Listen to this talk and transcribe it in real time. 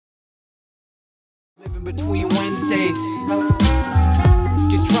Living between Wednesdays,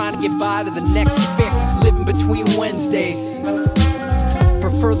 just trying to get by to the next fix. Living between Wednesdays,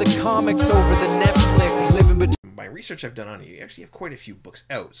 prefer the comics over the Netflix. Living between. My research I've done on you actually have quite a few books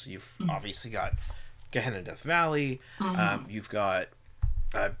out. So you've obviously got Gehenna, Death Valley. You've got,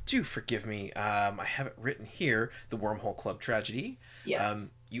 do forgive me, I have it written here, The Wormhole Club Tragedy.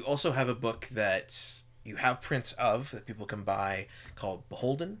 Yes. You also have a book that you have prints of that people can buy called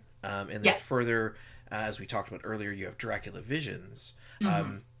Beholden. And then further, as we talked about earlier, you have Dracula Visions.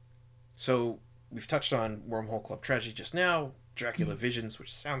 So we've touched on Wormhole Club Tragedy just now, Dracula Visions,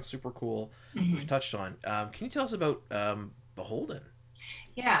 which sounds super cool. We've touched on. Can you tell us about Beholden?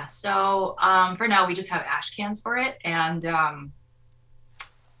 Yeah, so for now we just have ash cans for it, and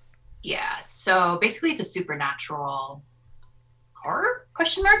yeah, so basically it's a supernatural horror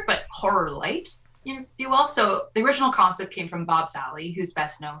question mark, but horror light, if you will. So the original concept came from Bob Sally, who's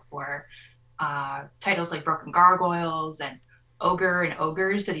best known for titles like Broken Gargoyles and Ogre and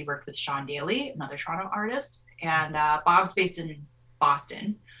Ogres that he worked with Sean Daly, another Toronto artist. And Bob's based in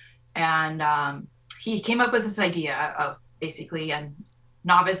Boston, and he came up with this idea of basically a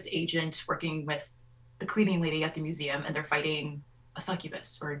novice agent working with the cleaning lady at the museum, and they're fighting a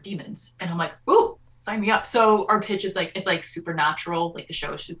succubus or demons. And I'm like, ooh, sign me up. So our pitch is like, it's like Supernatural, like the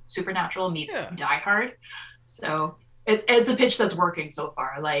show Supernatural meets Die Hard. So it's a pitch that's working so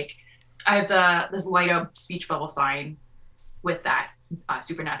far. Like I have this light up speech bubble sign with that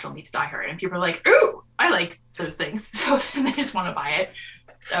Supernatural meets Die Hard, and people are like, ooh, I like those things. So and they just want to buy it.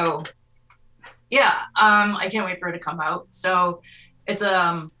 So yeah, I can't wait for it to come out. So it's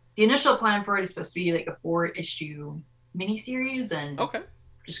the initial plan for it is supposed to be like a 4-issue miniseries, and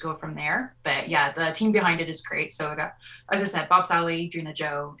just go from there. But yeah, the team behind it is great. So I got, as I said, Bob Sally, Drina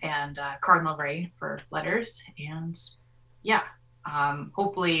Joe, and Cardinal Ray for letters. And yeah,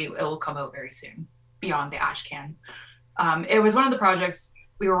 hopefully it will come out very soon beyond the ash can. It was one of the projects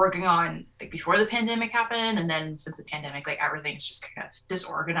we were working on like before the pandemic happened, and then since the pandemic, like everything's just kind of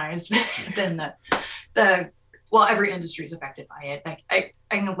disorganized within well, every industry is affected by it. Like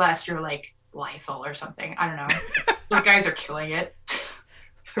unless you're like Lysol or something, I don't know. Those guys are killing it.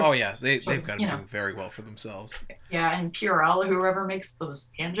 Oh yeah, they've got to be doing very well for themselves. Yeah, and Purell, whoever makes those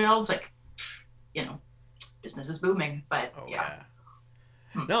hand gels, like, business is booming. But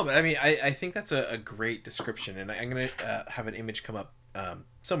No, but I mean, I think that's a great description, and I'm gonna have an image come up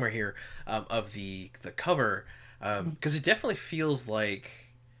somewhere here of the cover, because it definitely feels like,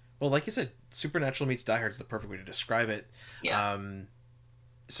 well, like you said, Supernatural meets Die Hard is the perfect way to describe it. Yeah.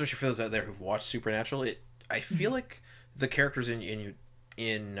 Especially for those out there who've watched Supernatural, I feel like the characters in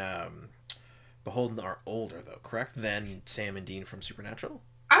Beholden are older, though, correct, than Sam and Dean from Supernatural?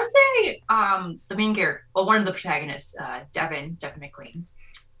 I would say the main character, well, one of the protagonists, Devin McLean,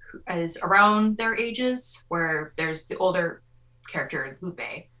 who is around their ages, where there's the older character, Lupe,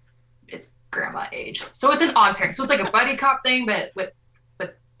 is grandma age. So it's an odd pairing. So it's like a buddy cop thing, but with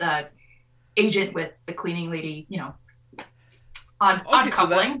the agent with the cleaning lady, odd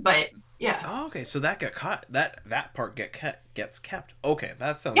coupling, but yeah. Oh, okay, so that got caught. That part gets kept. Okay,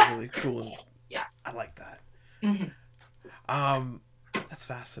 that sounds really cool. And I like that. That's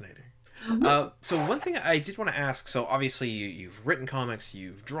fascinating. So one thing I did want to ask. So obviously you've written comics,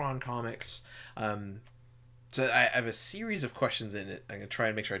 you've drawn comics. So I have a series of questions in it. I'm gonna try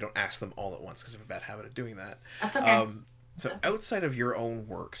and make sure I don't ask them all at once because I have a bad habit of doing that. That's okay. So outside of your own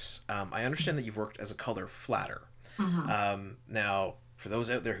works, I understand that you've worked as a color flatter. Now, for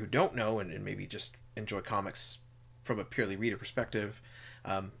those out there who don't know and maybe just enjoy comics from a purely reader perspective,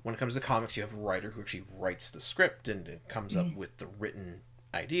 when it comes to comics, you have a writer who actually writes the script and comes up with the written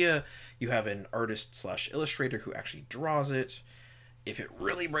idea. You have an artist/illustrator who actually draws it. If it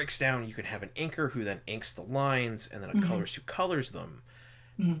really breaks down, you can have an inker who then inks the lines, and then a colorist who colors them.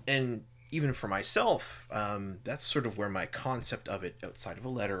 And even for myself, that's sort of where my concept of it outside of a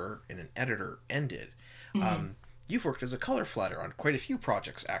letterer and an editor ended. You've worked as a color flatter on quite a few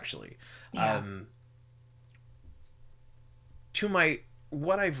projects, actually. Yeah.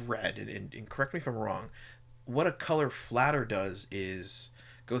 What I've read, and correct me if I'm wrong, what a color flatter does is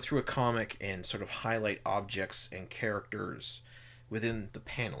go through a comic and sort of highlight objects and characters within the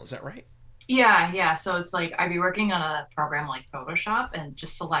panel. Is that right? Yeah. So it's like I'd be working on a program like Photoshop and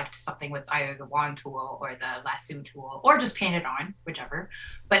just select something with either the wand tool or the lasso tool, or just paint it on, whichever.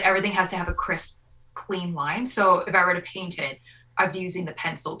 But everything has to have a crisp, clean line. So if I were to paint it, I'd be using the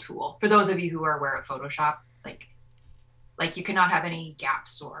pencil tool. For those of you who are aware of Photoshop, like you cannot have any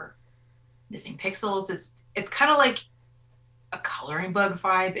gaps or missing pixels. It's kind of like a coloring book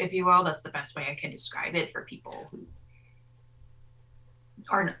vibe, if you will. That's the best way I can describe it for people who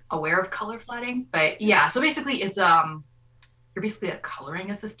aren't aware of color flatting. But yeah, so basically it's you're basically a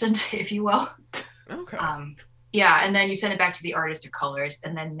coloring assistant, if you will. Okay. Yeah, and then you send it back to the artist or colorist,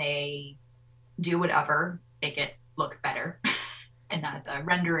 and then they do whatever, make it look better, and the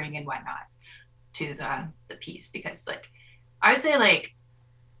rendering and whatnot to the piece. Because like I would say like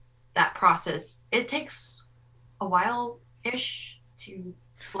that process, it takes a while ish to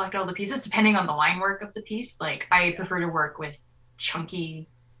select all the pieces depending on the line work of the piece. Like I prefer to work with chunky,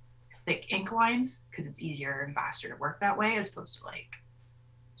 thick ink lines because it's easier and faster to work that way, as opposed to like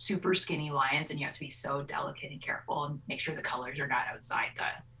super skinny lines, and you have to be so delicate and careful and make sure the colors are not outside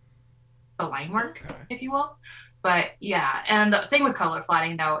the line work, if you will. But yeah, and the thing with color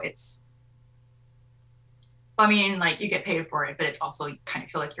flatting though, it's, I mean, like you get paid for it, but it's also, you kind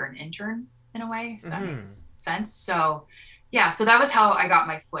of feel like you're an intern in a way, if that makes sense. So yeah, so that was how I got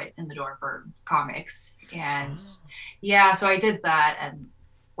my foot in the door for comics. And yeah, so I did that, and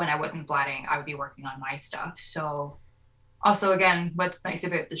when I wasn't flatting, I would be working on my stuff. So also, again, what's nice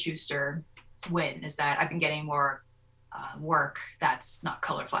about the Schuster win is that I've been getting more work that's not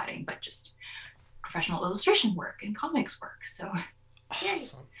color flatting, but just professional illustration work and comics work. So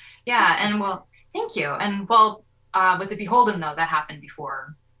awesome. Yeah, and well, thank you. And well, with the Beholden though, that happened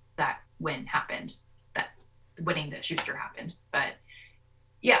before that win happened, that winning the Schuster happened. But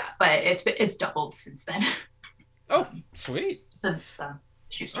yeah, but it's doubled since then. Oh, sweet. Since the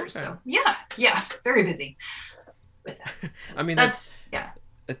Schuster. Okay. So yeah, very busy with that. I mean, that's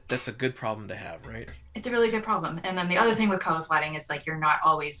a good problem to have, right? It's a really good problem. And then the other thing with color flatting is like you're not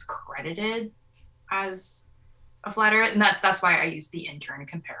always credited as a flatter, and that's why I use the intern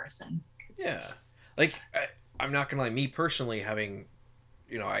comparison. Yeah, like I'm not gonna lie, me personally, having,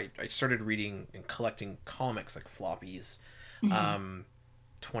 you know, I started reading and collecting comics like floppies,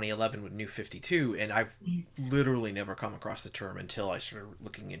 2011 with New 52, and I've literally never come across the term until I started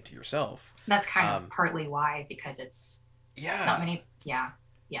looking into yourself. That's kind of partly why, because it's not many. Yeah.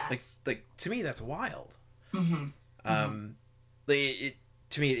 Like to me, that's wild. It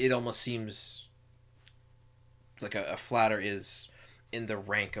to me, it almost seems like a flatter is in the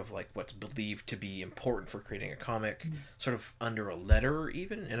rank of like what's believed to be important for creating a comic, sort of under a letter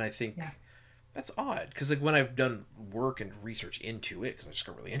even, and I think that's odd, because like when I've done work and research into it, because I just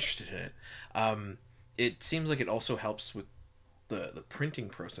got really interested in it, it seems like it also helps with the printing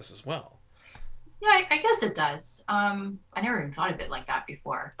process as well. Yeah, I guess it does. I never even thought of it like that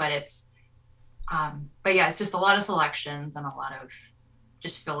before, but it's but yeah, it's just a lot of selections and a lot of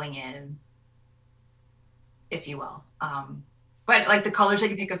just filling in, if you will. But like the colors that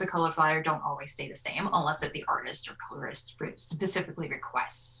you pick as a color flatter don't always stay the same unless if the artist or colorist specifically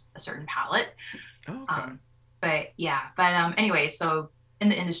requests a certain palette. But anyway, so in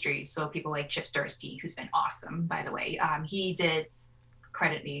the industry, so people like Chip Starsky, who's been awesome, by the way, he did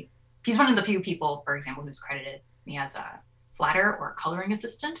credit me. He's one of the few people, for example, who's credited me as a flatter or a coloring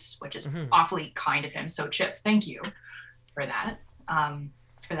assistant, which is awfully kind of him. So Chip, thank you for that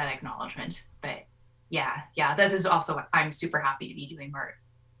acknowledgement. But yeah, this is also, I'm super happy to be doing more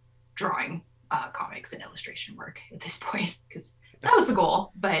drawing comics and illustration work at this point, because that was the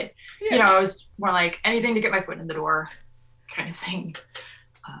goal. But you know, I was more like anything to get my foot in the door kind of thing.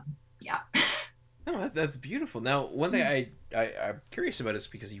 No, that's beautiful. Now, one thing I'm curious about is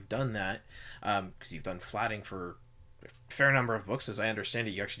because you've done that, because you've done flatting for a fair number of books. As I understand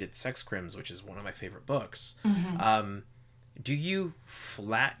it, you actually did Sex Crims, which is one of my favorite books. Do you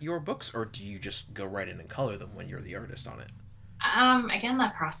flat your books, or do you just go right in and color them when you're the artist on it? Again,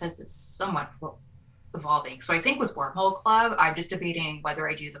 that process is somewhat evolving. So I think with Wormhole Club, I'm just debating whether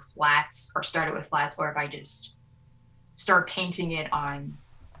I do the flats or start it with flats, or if I just start painting it on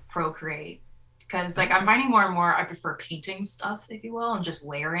Procreate. Because like I'm finding more and more I prefer painting stuff, if you will, and just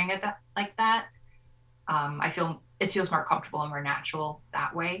layering it like that. I feel it feels more comfortable and more natural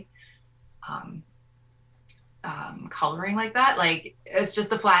that way. Coloring like that, like it's just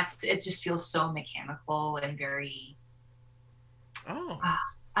the flats, it just feels so mechanical and very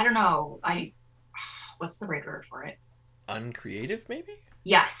I don't know, what's the right word for it? Uncreative, maybe?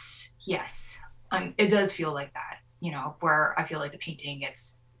 Yes. It does feel like that, you know, where I feel like the painting,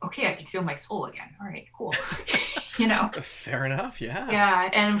 it's okay, I can feel my soul again. All right, cool. You know? Fair enough, yeah. Yeah,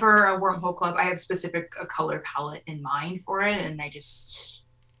 and for a Wormhole Club, I have a color palette in mind for it, and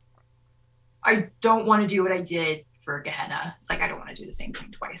I don't want to do what I did for Gehenna. Like, I don't want to do the same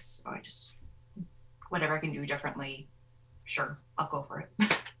thing twice. So I just, whatever I can do differently, sure, I'll go for it.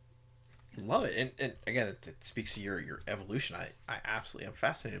 Love it. And again, it speaks to your evolution. I absolutely am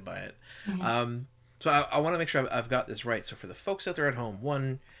fascinated by it. So I want to make sure I've got this right. So for the folks out there at home,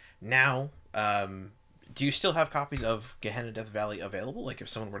 one, now do you still have copies of Gehenna Death Valley available? Like if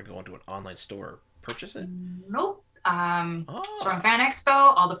someone were to go into an online store, purchase it? Nope. So from Fan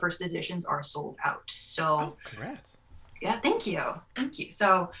Expo, all the first editions are sold out. So congrats. Yeah, thank you. Thank you.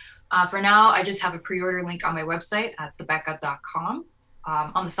 So for now, I just have a pre-order link on my website at thebecka.com.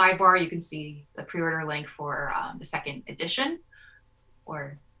 On the sidebar, you can see the pre-order link for the second edition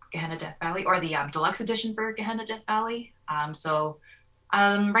or Gehenna Death Valley, or the deluxe edition for Gehenna Death Valley.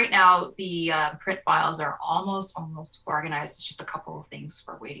 Right now, the print files are almost organized. It's just a couple of things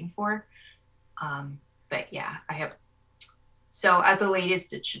we're waiting for. But yeah, I have. So at the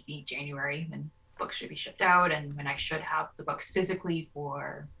latest, it should be January when books should be shipped out, and when I should have the books physically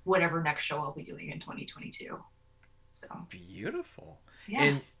for whatever next show I'll be doing in 2022. So beautiful. Yeah.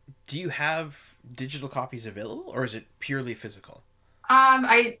 And do you have digital copies available, or is it purely physical?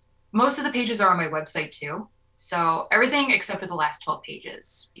 Most of the pages are on my website too. So everything except for the last 12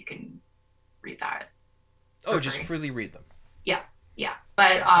 pages, you can read that. Oh, just freely read them. Yeah.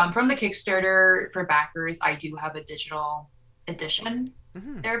 But from the Kickstarter for backers, I do have a digital edition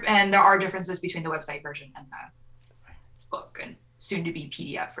there, and there are differences between the website version and the book and soon to be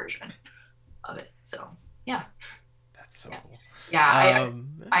PDF version of it. So yeah. That's so cool. Yeah,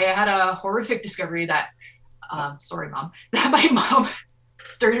 I had a horrific discovery that sorry mom, that my mom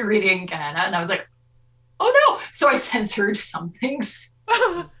started reading Gehenna, and I was like, oh no. So I censored some things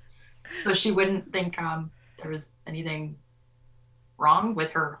so she wouldn't think there was anything wrong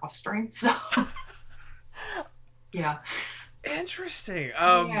with her offspring. So yeah. Interesting.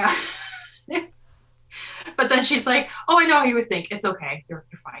 Yeah. But then she's like, oh, I know how you would think. It's okay. You're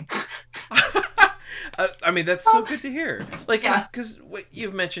fine. I mean, that's so good to hear. Like, because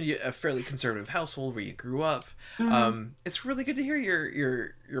you've mentioned a fairly conservative household where you grew up. It's really good to hear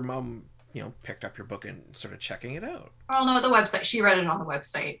your mom, picked up your book and started checking it out. Oh no, the website. She read it on the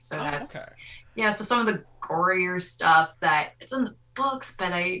website, so that's okay. Yeah. So some of the gorier stuff that it's in the books,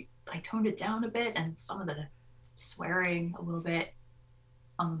 but I toned it down a bit, and some of the swearing a little bit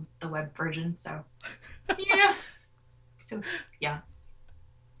on the web version. So yeah. So yeah.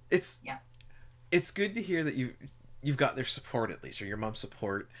 It's good to hear that you've got their support, at least, or your mom's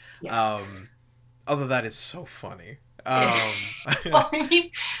support. Yes. Although that is so funny. Well, I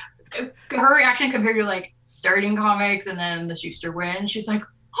mean, her reaction compared to like starting comics and then the Schuster win, she's like,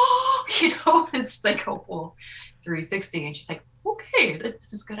 oh, it's like hopeful 360, and she's like, okay,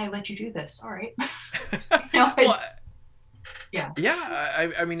 this is good. I let you do this. All right. Yeah.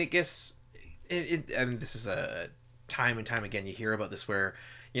 I mean, I guess and this is a time and time again you hear about this where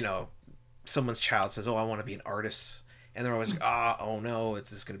someone's child says, oh, I want to be an artist, and they're always like, oh no,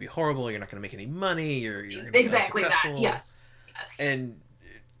 it's just going to be horrible, you're not going to make any money, you're going to be exactly unsuccessful. that. Yes And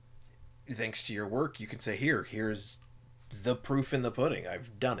thanks to your work, you can say, here's the proof in the pudding.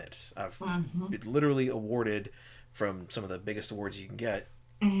 I've done it. I've been literally awarded from some of the biggest awards you can get.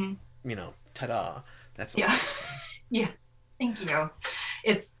 Ta-da. That's yeah. Yeah. Thank you.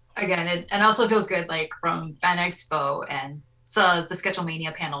 It's again, it also feels good, like from Fan Expo and so the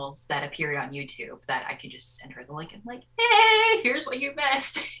Sketchelmania panels that appeared on YouTube, that I could just send her the link and like, hey, here's what you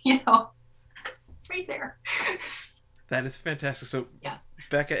missed, right there. That is fantastic. So yeah,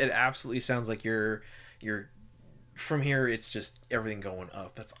 Becka, it absolutely sounds like you're from here. It's just everything going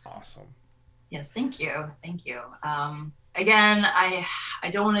up. That's awesome. Yes, thank you. Again, I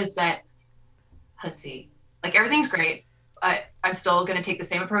don't want to set. Let's see, like everything's great. I'm still going to take the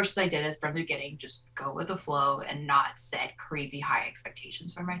same approach as I did from the beginning. Just go with the flow and not set crazy high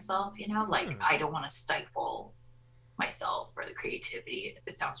expectations for myself. I don't want to stifle myself or the creativity.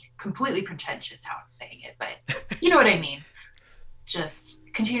 It sounds completely pretentious how I'm saying it, but you know what I mean. Just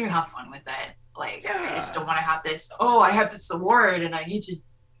continue to have fun with it. I just don't want to have this, oh, I have this award and I need to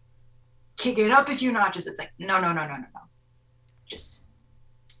kick it up a few notches. It's like, no. Just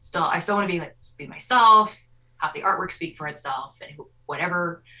I still want to be be myself, have the artwork speak for itself, and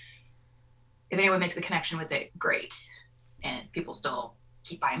whatever, if anyone makes a connection with it, great. And people still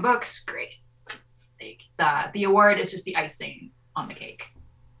keep buying books, great. The award is just the icing on the cake.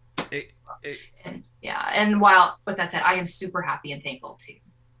 And while with that said, I am super happy and thankful to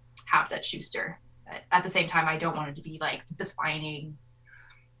have that Schuster. But at the same time, I don't want it to be like defining,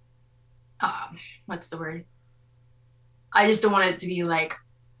 what's the word? I just don't want it to be like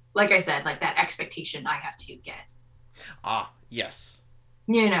I said, like that expectation I have to get. Yes.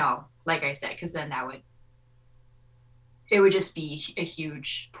 Like I said, because then it would just be a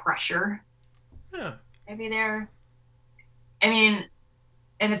huge pressure. Yeah. Maybe there. I mean,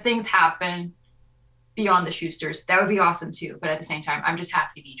 and if things happen beyond the Schusters, that would be awesome too. But at the same time, I'm just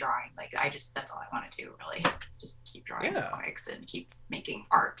happy to be drawing. That's all I want to do, really. Just keep drawing comics and keep making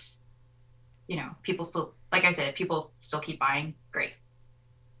art. you know, people still, like I said, people still keep buying, great.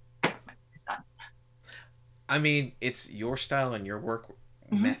 It's done. I mean, it's your style and your work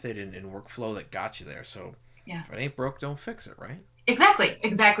method and workflow that got you there. So yeah, if it ain't broke, don't fix it, right?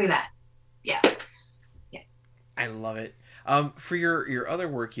 Exactly that. Yeah. I love it. For your other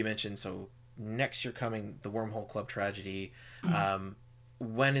work you mentioned, so next year coming, the Wormhole Club Tragedy.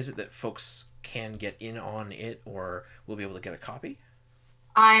 When is it that folks can get in on it, or will be able to get a copy?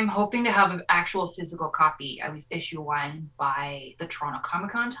 I'm hoping to have an actual physical copy, at least issue 1, by the Toronto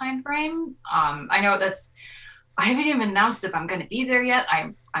Comic Con timeframe. I know I haven't even announced if I'm going to be there yet.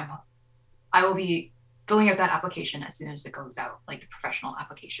 I will be filling out that application as soon as it goes out, like the professional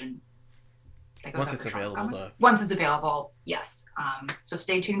application. That goes Once out it's for Toronto available. Comic. Once it's available, yes. So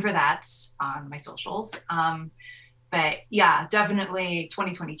stay tuned for that on my socials. But yeah, definitely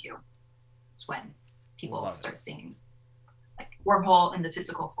 2022 is when people will start seeing like Wormhole in the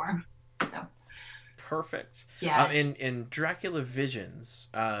physical form. So perfect. Yeah. In Dracula Visions,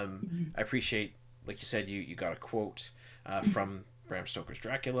 I appreciate, like you said, you got a quote from Bram Stoker's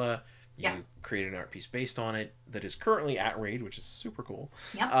Dracula. You created an art piece based on it that is currently at Raid, which is super cool.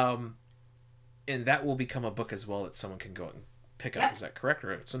 Yep. And that will become a book as well that someone can go and pick up. Is that correct?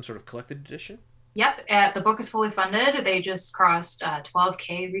 Or some sort of collected edition? Yep. The book is fully funded. They just crossed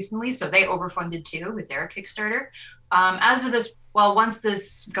 12K recently, so they overfunded too with their Kickstarter. As of this, well, once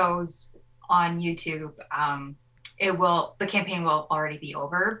this goes on YouTube, the campaign will already be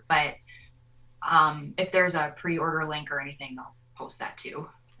over. But if there's a pre-order link or anything, I'll post that too,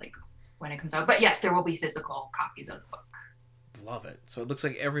 like when it comes out. But yes, there will be physical copies of the book. Love it. So it looks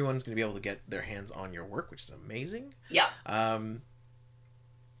like everyone's going to be able to get their hands on your work, which is amazing. Yeah.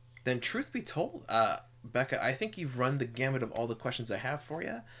 Then truth be told, Becca, I think you've run the gamut of all the questions I have for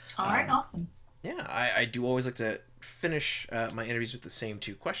you. All right, awesome. Yeah, I do always like to finish my interviews with the same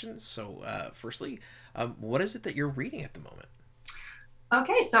 2 questions. So firstly, what is it that you're reading at the moment?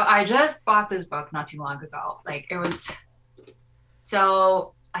 Okay, so I just bought this book not too long ago.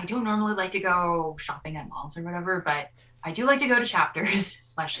 So I don't normally like to go shopping at malls or whatever, but I do like to go to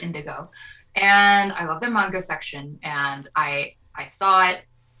Chapters / Indigo. And I love their manga section. And I saw it.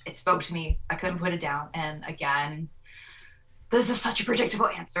 It spoke to me. I couldn't put it down. And again, this is such a predictable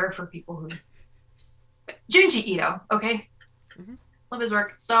answer for people who... Junji Ito, okay? Love his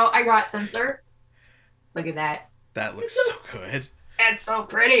work. So I got Censor. Look at that. That looks so good. It's so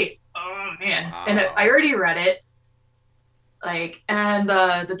pretty. Oh, man. Wow. And I already read it. And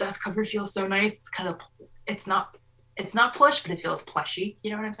the dust cover feels so nice. It's kind of... It's not plush, but it feels plushy.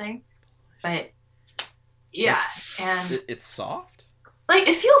 You know what I'm saying? But yeah, and it's soft.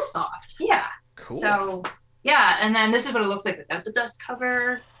 It feels soft. Yeah. Cool. So yeah, and then this is what it looks like without the dust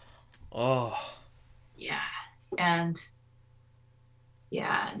cover. Oh. Yeah, and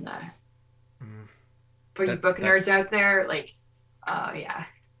for you book nerds out there, yeah.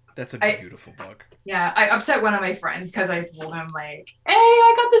 That's a beautiful book. Yeah, I upset one of my friends because I told him hey,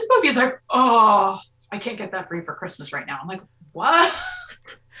 I got this book. He's like, oh. I can't get that for you for Christmas right now. I'm like, what?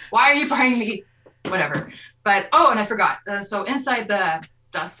 Why are you buying me? Whatever. But, and I forgot. So inside the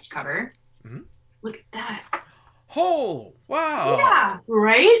dust cover, look at that. Oh, wow. Yeah,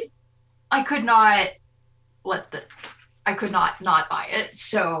 right? I could not not buy it.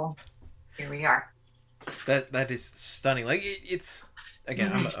 So here we are. That is stunning. It's,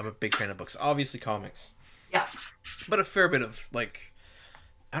 again, I'm a big fan of books. Obviously comics. Yeah. But a fair bit of,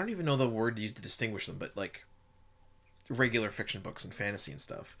 I don't even know the word used to distinguish them, but regular fiction books and fantasy and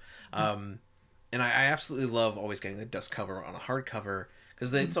stuff. And I absolutely love always getting the dust cover on a hardcover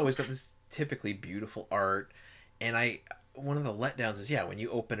because it's always got this typically beautiful art. And one of the letdowns is, when you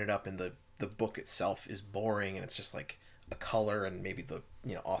open it up and the book itself is boring and it's just a color and maybe the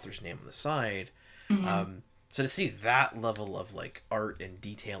author's name on the side. So to see that level of art and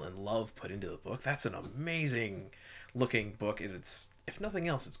detail and love put into the book, that's an amazing looking book, and it's, if nothing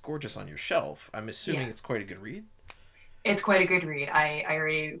else, it's gorgeous on your shelf. I'm assuming it's quite a good read. It's quite a good read. I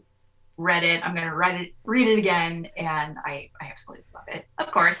already read it. I'm gonna read it again, and I absolutely love it.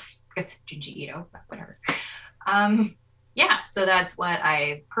 Of course, because Junji Ito, but whatever. Yeah, so that's what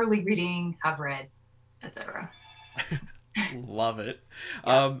I'm currently reading, have read, etc. Love it.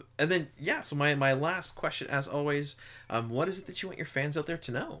 Yeah. And then so my last question, as always, what is it that you want your fans out there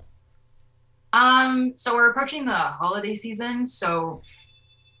to know? So we're approaching the holiday season, so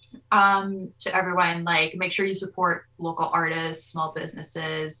to everyone, make sure you support local artists, small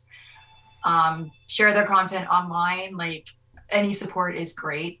businesses, share their content online. Any support is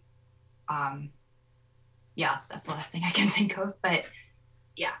great. Yeah, that's the last thing I can think of, but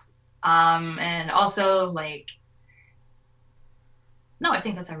yeah. And also no, I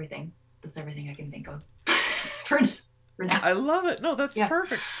think that's everything. that's everything I can think of for now. I love it. No, that's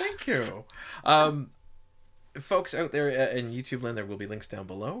perfect. Thank you. Folks out there in YouTube land, there will be links down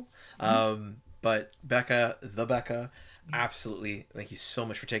below. But Becka, the Becka, absolutely, thank you so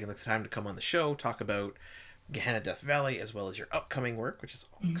much for taking the time to come on the show, talk about Gehenna Death Valley, as well as your upcoming work, which is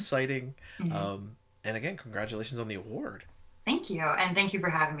exciting. And again, congratulations on the award. Thank you. And thank you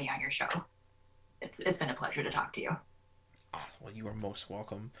for having me on your show. It's been a pleasure to talk to you. Awesome. Well, you are most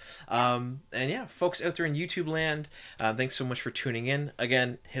welcome. And yeah, folks out there in YouTube land, thanks so much for tuning in.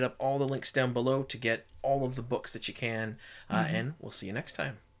 Again, hit up all the links down below to get all of the books that you can. And we'll see you next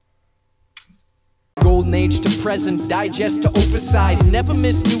time. Golden age to present, digest to oversize. Never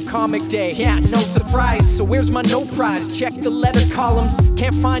miss new comic day, yeah, no surprise. So where's my no prize? Check the letter columns.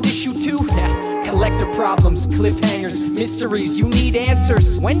 Can't find issue 2? Yeah, collector problems, cliffhangers, mysteries, you need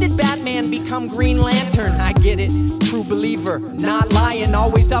answers. When did Batman become Green Lantern? I get it, true believer, not lying.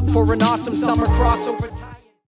 Always up for an awesome summer crossover time.